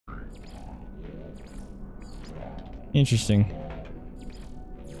Interesting.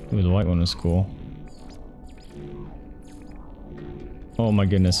 Ooh, the white one was cool. Oh my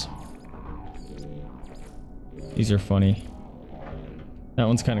goodness. These are funny. That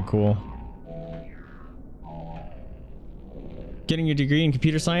one's kind of cool. Getting your degree in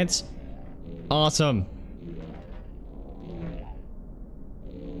computer science? Awesome.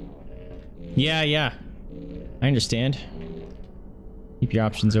 Yeah. I understand. Keep your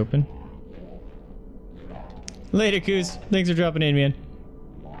options open. Later, Coos. Thanks for dropping in, man.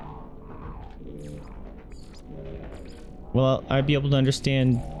 Well, I'd be able to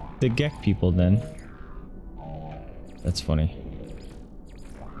understand the Gek people then. That's funny.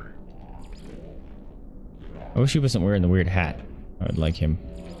 I wish he wasn't wearing the weird hat. I would like him.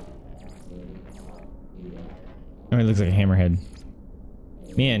 Oh, he looks like a hammerhead.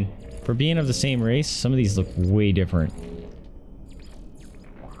 Man, for being of the same race, some of these look way different.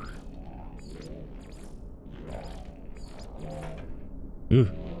 Ooh.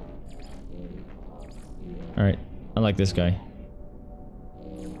 Alright, I like this guy.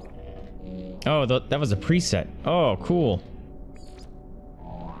 Oh, that was a preset. Oh, cool.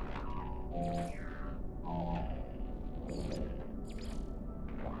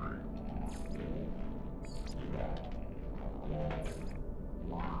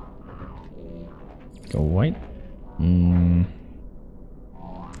 Go white.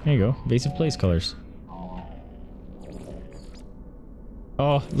 There you go. Vaesive place colors.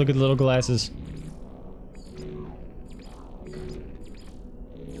 Oh, look at the little glasses.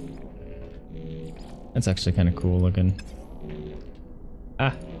 That's actually kind of cool looking.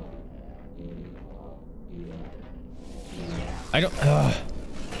 Ah. I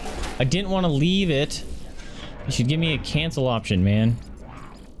didn't want to leave it. You should give me a cancel option, man.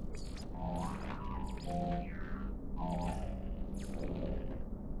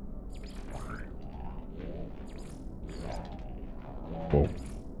 Whoa.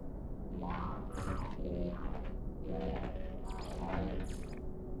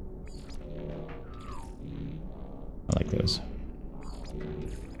 I like those.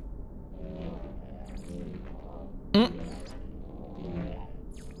 I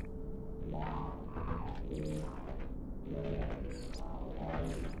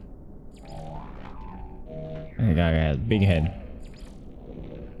think I got a big head.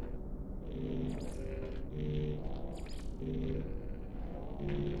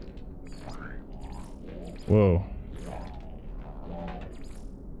 Whoa.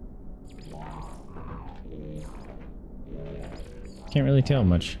 Can't really tell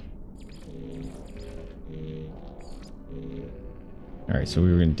much. Alright, so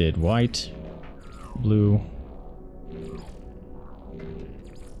we did white, blue,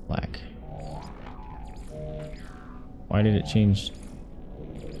 black. Why did it change?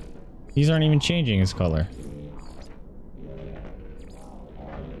 These aren't even changing his color.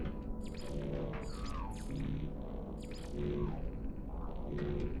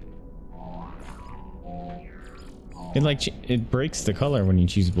 It breaks the color when you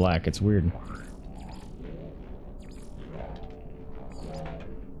choose black. It's weird.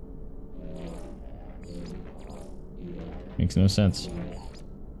 Makes no sense.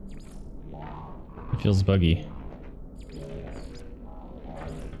 It feels buggy.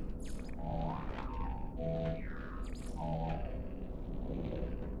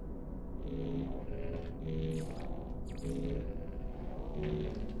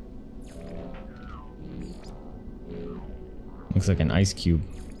 Looks like an ice cube.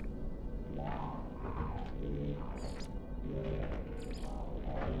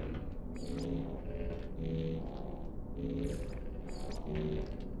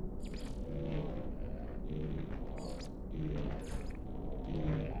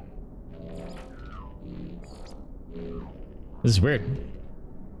 This is weird.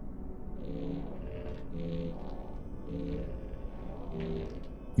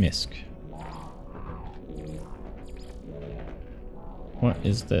 Misk. What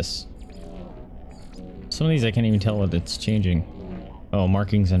is this? Some of these I can't even tell what it's changing. Oh,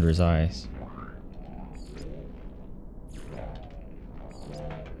 markings under his eyes.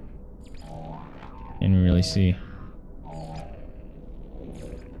 Can't really see.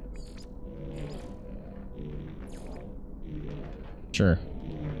 Sure.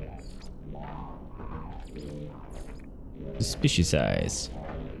 Suspicious eyes.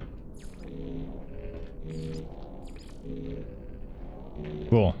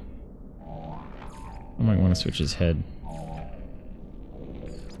 Cool. I might want to switch his head.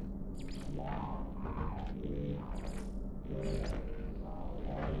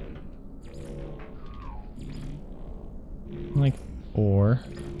 Like 4.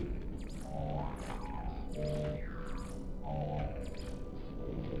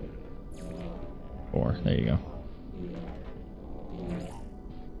 There you go.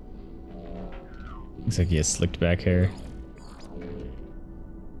 Looks like he has slicked back hair.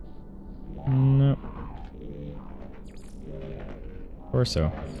 Nope.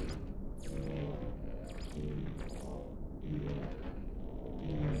 Torso.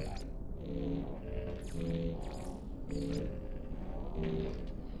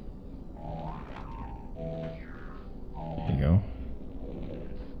 There you go.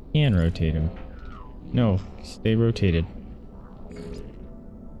 Can rotate him. No, stay rotated.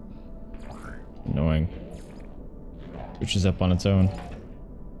 Annoying. Switches up on its own.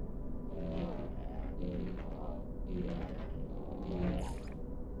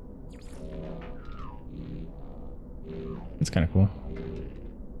 It's kind of cool.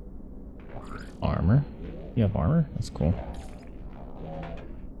 Armor. You have armor? That's cool.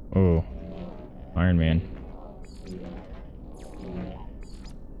 Oh, Iron Man.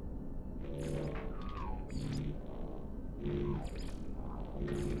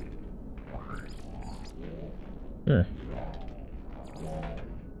 Sure.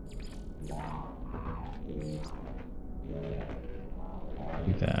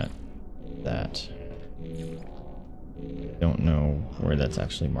 Do that. That. Don't know where that's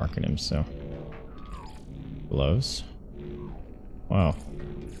actually marking him, so. Gloves. Wow.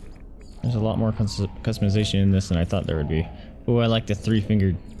 There's a lot more customization in this than I thought there would be. Oh, I like the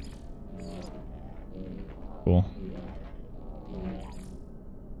three-fingered. Cool.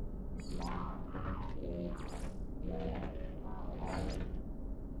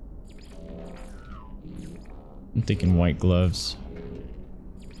 I'm thinking white gloves.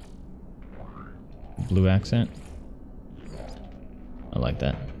 Blue accent. I like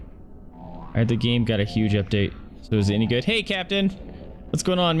that. Alright, the game got a huge update. So is it any good? Hey, Captain! What's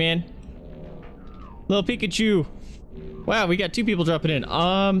going on, man? Little Pikachu! Wow, we got 2 people dropping in.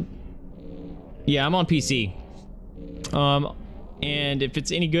 Yeah, I'm on PC. And if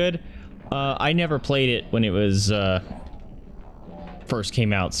it's any good, I never played it when it was, first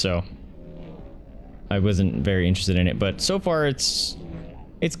came out, so I wasn't very interested in it. But so far, it's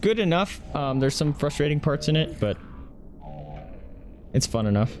good enough. There's some frustrating parts in it, but it's fun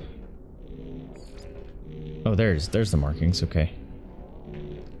enough. Oh, there's the markings. Okay.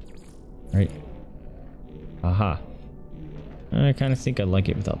 Right. Aha. I kind of think I like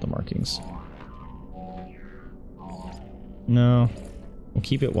it without the markings. No. We'll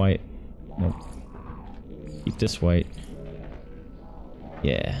keep it white. Nope. Keep this white.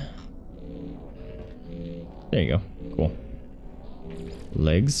 Yeah. There you go. Cool.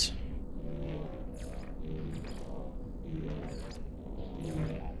 Legs.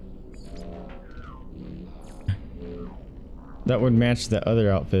 That would match the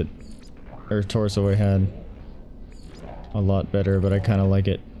other outfit or torso I had a lot better, but I kind of like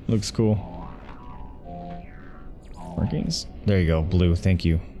it. Looks cool. Markings. There you go. Blue. Thank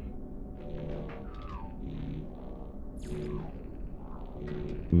you.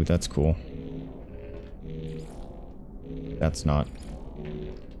 Ooh, that's cool. That's not.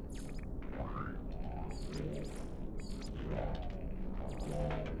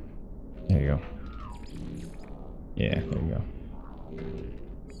 There you go. Yeah, there you go.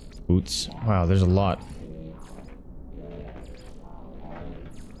 Boots. Wow, there's a lot.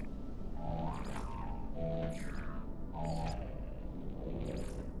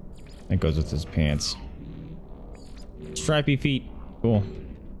 That goes with his pants. Stripy feet. Cool.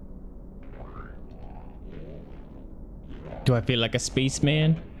 Do I feel like a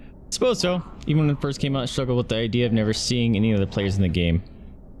spaceman? I suppose so. Even when it first came out, I struggled with the idea of never seeing any other players in the game.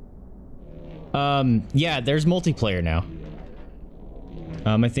 Yeah, there's multiplayer now.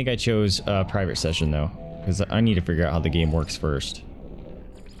 I think I chose a private session though, because I need to figure out how the game works first.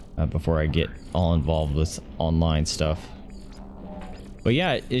 Before I get all involved with online stuff. But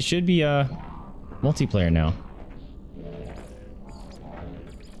yeah, it should be multiplayer now.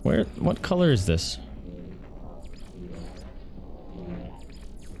 What color is this?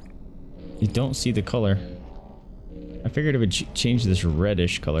 You don't see the color. I figured it would change this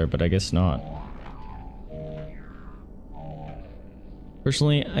reddish color, but I guess not.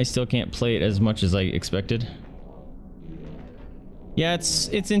 Personally, I still can't play it as much as I expected. Yeah, it's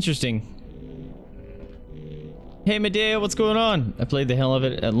interesting. Hey Medea, what's going on? I played the hell of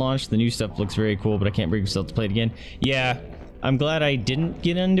it at launch. The new stuff looks very cool, but I can't bring myself to play it again. Yeah, I'm glad I didn't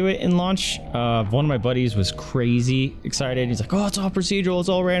get into it in launch. One of my buddies was crazy excited. He's like, oh, it's all procedural, it's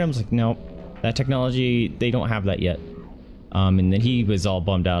all random. I was like, no, that technology, they don't have that yet. And then he was all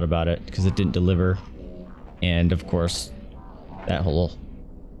bummed out about it because it didn't deliver. And of course, that whole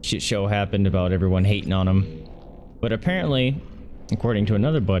shit show happened about everyone hating on him. But apparently, according to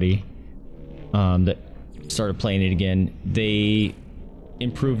another buddy, that started playing it again, they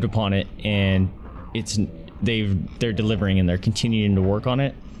improved upon it, and they're delivering and they're continuing to work on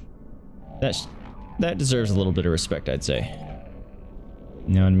it. That deserves a little bit of respect, I'd say.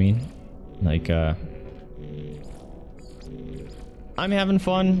 You know what I mean? Like, I'm having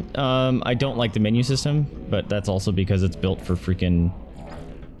fun. I don't like the menu system, but that's also because it's built for freaking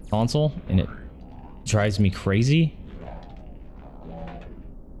console, and it drives me crazy.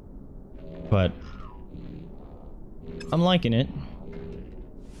 But I'm liking it.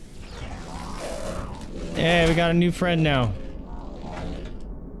 Hey, we got a new friend now.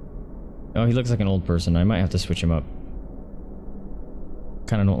 Oh, he looks like an old person. I might have to switch him up.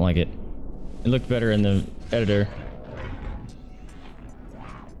 Kinda don't like it. It looked better in the editor.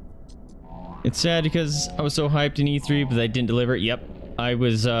 It's sad because I was so hyped in E3, but I didn't deliver. Yep. I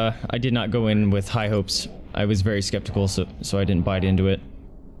did not go in with high hopes. I was very skeptical, so I didn't bite into it.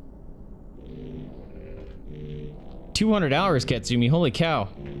 200 hours, Katsumi. Holy cow.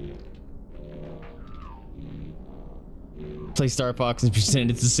 Play Star Fox and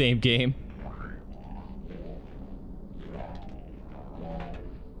pretend it's the same game.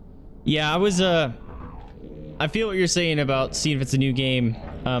 Yeah, I feel what you're saying about seeing if it's a new game.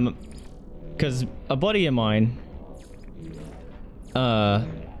 Because a buddy of mine,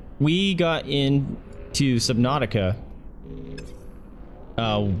 we got into Subnautica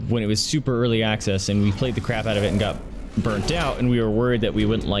when it was super early access, and we played the crap out of it and got burnt out, and we were worried that we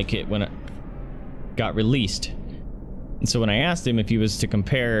wouldn't like it when it got released. And so when I asked him if he was to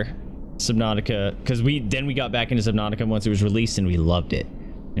compare Subnautica, because we got back into Subnautica once it was released, and we loved it.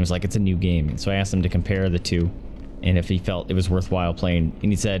 And it was like, it's a new game. And so I asked him to compare the two, and if he felt it was worthwhile playing.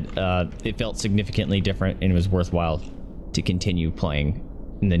 And he said it felt significantly different, and it was worthwhile to continue playing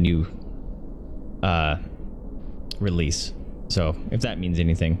in the new release. So if that means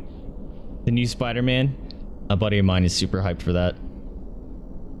anything. The new Spider-Man, a buddy of mine is super hyped for that.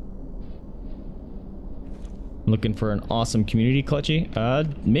 Looking for an awesome community clutchy?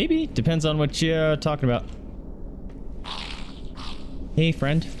 Maybe. Depends on what you're talking about. Hey,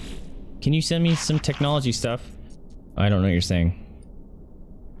 friend. Can you send me some technology stuff? I don't know what you're saying.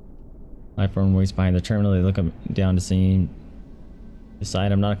 iPhone waits behind the terminal. They look down to see...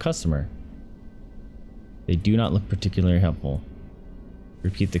 decide I'm not a customer. They do not look particularly helpful.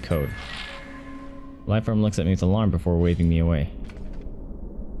 Repeat the code. Lifeform looks at me with alarm before waving me away.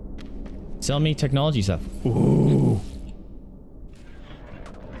 Sell me technology stuff. Ooh.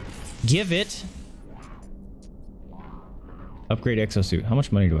 Give it. Upgrade exosuit. How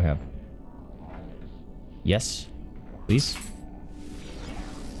much money do I have? Yes. Please.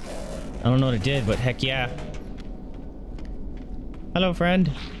 I don't know what it did, but heck yeah. Hello, friend.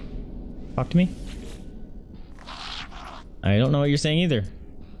 Talk to me. I don't know what you're saying either.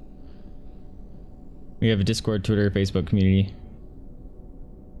 We have a Discord, Twitter, Facebook community.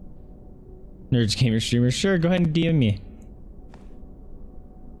 Nerds, gamers, streamers. Sure, go ahead and DM me.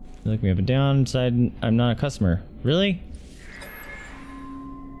 Look me up and down. Inside, I'm not a customer. Really?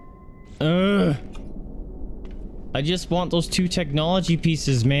 I just want those 2 technology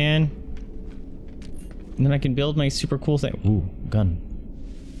pieces, man. And then I can build my super cool thing. Ooh, gun.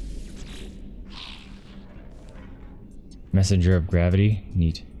 Messenger of gravity.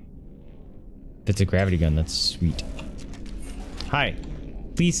 Neat. If it's a gravity gun, that's sweet. Hi.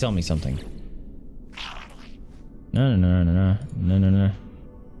 Please sell me something. No.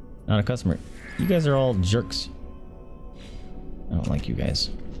 Not a customer. You guys are all jerks. I don't like you guys.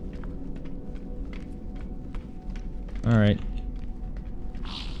 Alright.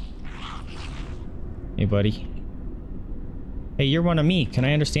 Hey, buddy. Hey, you're one of me. Can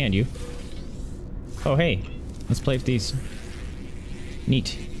I understand you? Oh, hey. Let's play with these.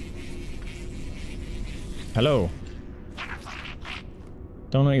 Neat. Hello.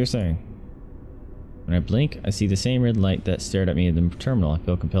 Don't know what you're saying. When I blink, I see the same red light that stared at me in the terminal. I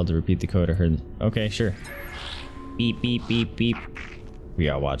feel compelled to repeat the code I heard. Okay, sure. Beep, beep, beep, beep. We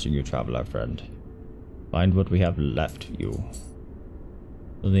are watching you, traveler friend. Find what we have left you.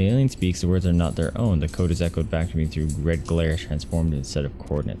 Though the alien speaks, the words are not their own. The code is echoed back to me through red glare transformed in a set of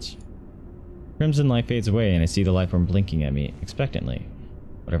coordinates. Crimson light fades away, and I see the life form blinking at me expectantly.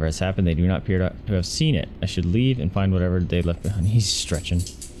 Whatever has happened, they do not appear to have seen it. I should leave and find whatever they left behind. He's stretching.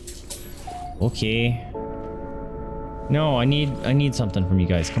 Okay. No, I need something from you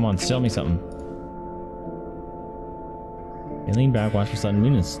guys. Come on, sell me something. They lean back, watch for sudden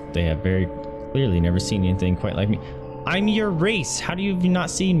luminance. They have very clearly never seen anything quite like me. I'm your race. How do you have not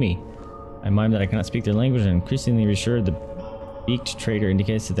seen me? I mime that I cannot speak their language and increasingly reassured the beaked trader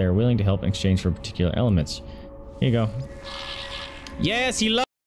indicates that they are willing to help in exchange for particular elements. Here you go. Yes, he loves